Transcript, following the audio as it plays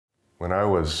When I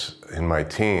was in my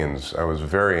teens, I was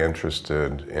very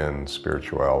interested in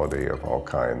spirituality of all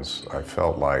kinds. I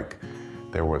felt like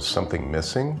there was something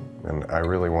missing, and I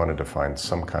really wanted to find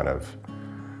something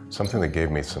that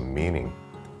gave me some meaning.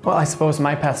 Well, I suppose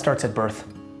my path starts at birth.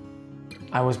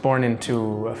 I was born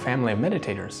into a family of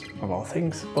meditators, of all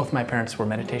things. Both my parents were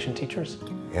meditation teachers.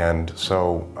 And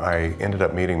so I ended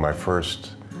up meeting my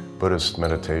first Buddhist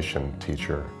meditation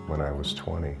teacher when I was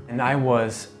 20. And I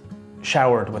was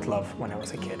showered with love when I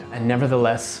was a kid. And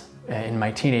nevertheless, in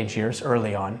my teenage years,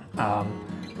 early on,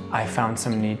 I found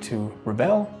some need to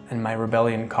rebel, and my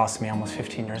rebellion cost me almost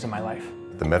 15 years of my life.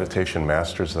 The meditation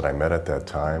masters that I met at that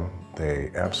time, they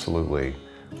absolutely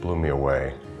blew me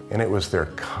away. And it was their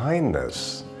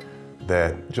kindness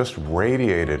that just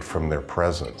radiated from their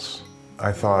presence.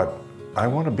 I thought, I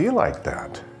want to be like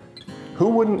that. Who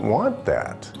wouldn't want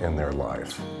that in their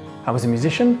life? I was a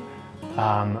musician.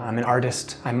 I'm an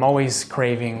artist. I'm always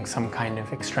craving some kind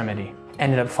of extremity.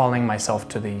 Ended up falling myself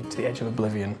to the edge of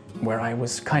oblivion, where I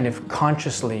was kind of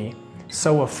consciously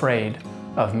so afraid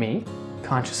of me,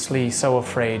 consciously so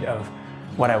afraid of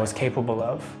what I was capable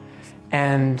of.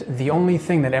 And the only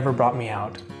thing that ever brought me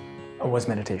out was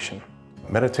meditation.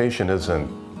 Meditation isn't,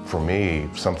 for me,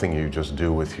 something you just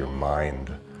do with your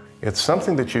mind. It's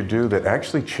something that you do that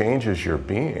actually changes your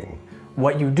being.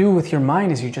 What you do with your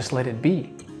mind is you just let it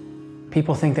be.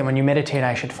 People think that when you meditate,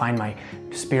 I should find my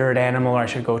spirit animal, or I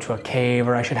should go to a cave,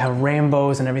 or I should have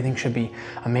rainbows and everything should be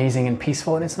amazing and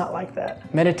peaceful, and it's not like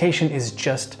that. Meditation is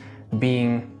just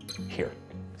being here.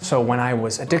 So when I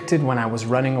was addicted, when I was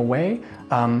running away,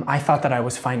 I thought that I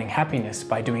was finding happiness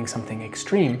by doing something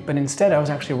extreme, but instead I was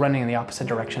actually running in the opposite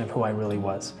direction of who I really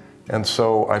was. And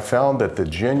so I found that the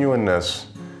genuineness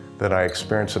that I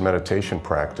experienced in meditation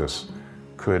practice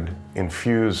could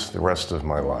infuse the rest of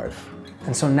my life.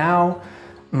 And so now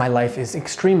my life is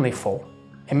extremely full.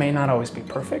 It may not always be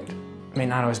perfect, it may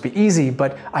not always be easy,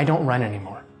 but I don't run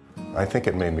anymore. I think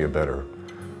it made me a better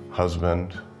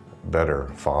husband,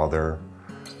 better father,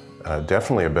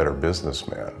 definitely a better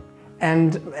businessman.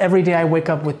 And every day I wake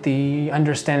up with the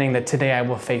understanding that today I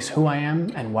will face who I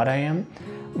am and what I am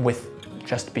with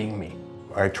just being me.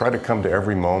 I try to come to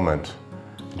every moment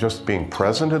just being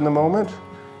present in the moment,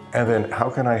 and then how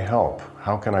can I help?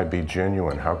 How can I be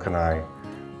genuine? How can I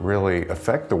really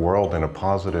affect the world in a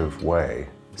positive way?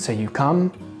 So you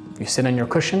come, you sit on your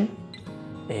cushion.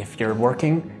 If you're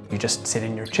working, you just sit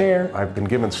in your chair. I've been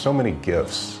given so many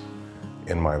gifts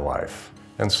in my life.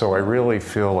 And so I really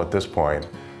feel at this point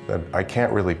that I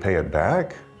can't really pay it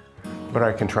back, but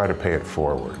I can try to pay it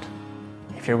forward.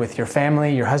 If you're with your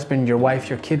family, your husband, your wife,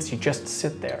 your kids, you just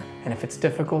sit there. And if it's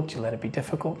difficult, you let it be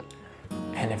difficult.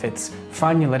 And if it's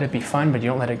fun, you let it be fun, but you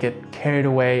don't let it get carried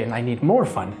away and I need more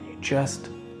fun. You just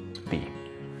be.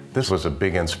 This was a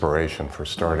big inspiration for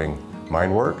starting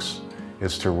Mindworks,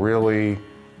 is to really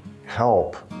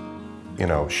help,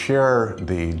 share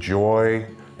the joy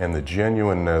and the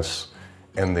genuineness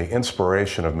and the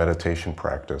inspiration of meditation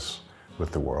practice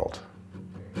with the world.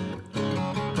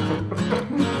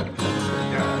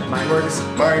 Mindworks.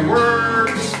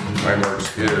 Mindworks!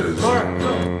 Mindworks is...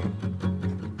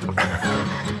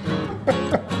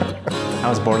 I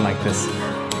was born like this.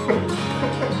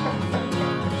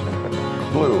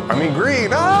 Green!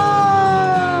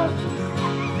 Ah!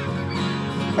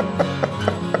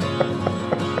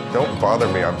 Don't bother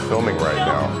me, I'm filming right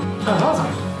now. Oh,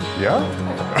 awesome. Yeah?